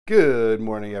Good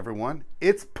morning, everyone.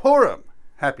 It's Purim.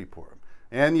 Happy Purim.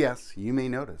 And yes, you may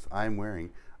notice I'm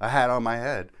wearing a hat on my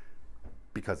head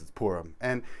because it's Purim.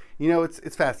 And you know, it's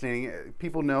fascinating.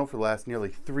 People know for the last nearly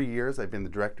 3 years I've been the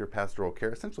director of pastoral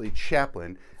care, essentially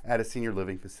chaplain at a senior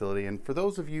living facility. And for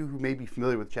those of you who may be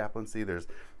familiar with chaplaincy, there's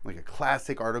like a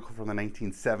classic article from the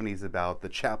 1970s about the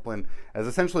chaplain as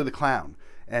essentially the clown.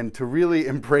 And to really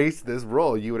embrace this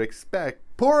role, you would expect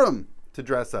Purim to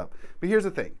dress up. But here's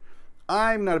the thing.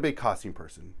 I'm not a big costume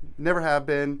person. Never have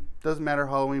been. Doesn't matter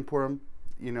Halloween, Purim.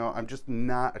 You know, I'm just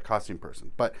not a costume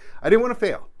person. But I didn't want to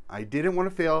fail. I didn't want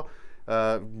to fail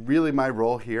really my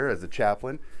role here as a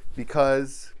chaplain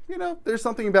because, you know, there's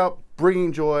something about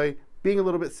bringing joy, being a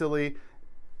little bit silly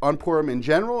on Purim in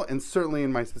general, and certainly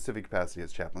in my specific capacity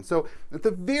as chaplain. So at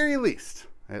the very least,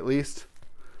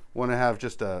 want to have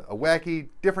just a wacky,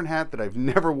 different hat that I've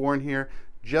never worn here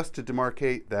just to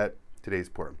demarcate that today's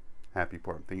Purim. Happy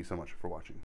Purim. Thank you so much for watching.